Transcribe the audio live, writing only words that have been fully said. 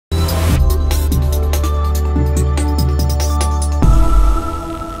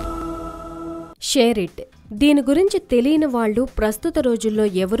Share it. దీని గురించి తెలియని వాళ్ళు ప్రస్తుత రోజుల్లో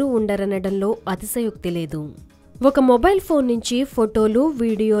ఎవరూ ఉండరనడంలో అతిశయోక్తి లేదు. ఒక మొబైల్ ఫోన్ నుంచి ఫోటోలు,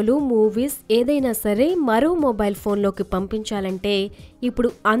 వీడియోలు, మూవీస్ ఏదైనా సరే మరో మొబైల్ ఫోన్లోకి పంపించాలంటే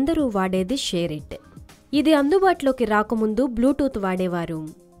ఇప్పుడు అందరూ వాడేది షేర్ ఇట్. ఇది అందుబాటులోకి రాకముందు బ్లూటూత్ వాడేవారు.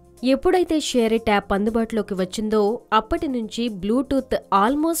 ఎప్పుడైతే షేర్ ఇట్ యాప్ అందుబాటులోకి వచ్చిందో అప్పటి నుంచి బ్లూటూత్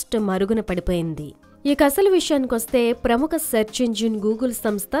ఆల్మోస్ట్ మరుగున పడిపోయింది. ఇక అసలు విషయానికొస్తే ప్రముఖ సెర్చ్ ఇంజిన్ గూగుల్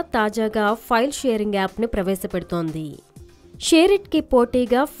సంస్థ తాజాగా ఫైల్ షేరింగ్ యాప్ని ప్రవేశపెడుతోంది. షేర్ ఇట్కి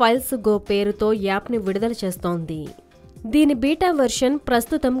పోటీగా ఫైల్స్ గో పేరుతో యాప్ని విడుదల చేస్తోంది. దీని బీటా వెర్షన్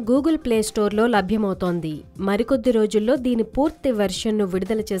ప్రస్తుతం గూగుల్ ప్లే స్టోర్లో లభ్యమవుతోంది. మరికొద్ది రోజుల్లో దీని పూర్తి వెర్షన్ను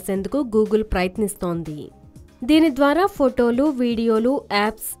విడుదల చేసేందుకు గూగుల్ ప్రయత్నిస్తోంది. దీని ద్వారా ఫోటోలు, వీడియోలు,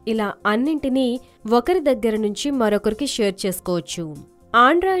 యాప్స్ ఇలా అన్నింటినీ ఒకరి దగ్గర నుంచి మరొకరికి షేర్ చేసుకోవచ్చు.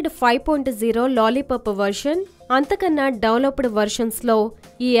 ఆండ్రాయిడ్ 5.0 లాలీపాప్ వర్షన్, అంతకన్నా డెవలప్డ్ వర్షన్స్లో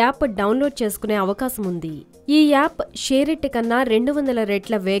ఈ యాప్ డౌన్లోడ్ చేసుకునే అవకాశం ఉంది. ఈ యాప్ షేర్ ఇట్ కన్నా 200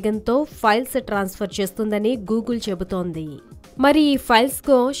 రెట్ల వేగంతో ఫైల్స్ ట్రాన్స్ఫర్ చేస్తుందని గూగుల్ చెబుతోంది. మరి ఈ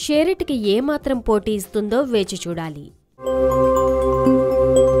ఫైల్స్కు షేర్ ఇట్కి ఏమాత్రం పోటీ ఇస్తుందో వేచి చూడాలి.